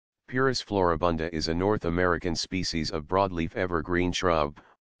Pieris floribunda is a North American species of broadleaf evergreen shrub,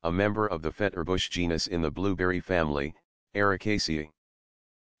 a member of the fetterbush genus in the blueberry family, Ericaceae.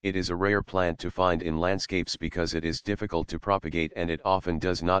 It is a rare plant to find in landscapes because it is difficult to propagate and it often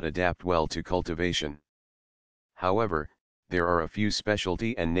does not adapt well to cultivation. However, there are a few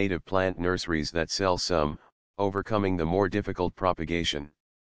specialty and native plant nurseries that sell some, overcoming the more difficult propagation.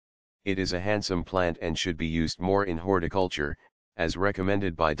 It is a handsome plant and should be used more in horticulture, as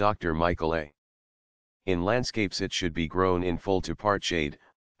recommended by Dr. Michael A. In landscapes it should be grown in full to part shade,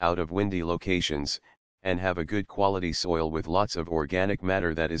 out of windy locations, and have a good quality soil with lots of organic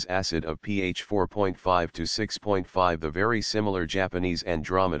matter that is acid of pH 4.5 to 6.5. The very similar Japanese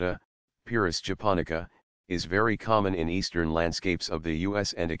Andromeda, Pieris japonica, is very common in eastern landscapes of the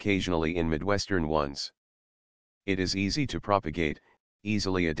US and occasionally in midwestern ones. It is easy to propagate,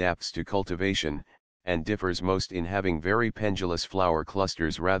 easily adapts to cultivation, and differs most in having very pendulous flower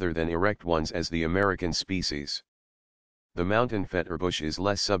clusters rather than erect ones as the American species. The mountain fetterbush is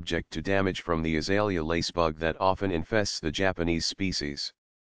less subject to damage from the azalea lacebug that often infests the Japanese species.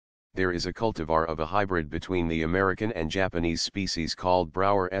 There is a cultivar of a hybrid between the American and Japanese species called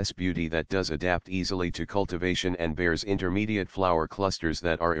Brower's Beauty that does adapt easily to cultivation and bears intermediate flower clusters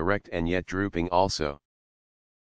that are erect and yet drooping also.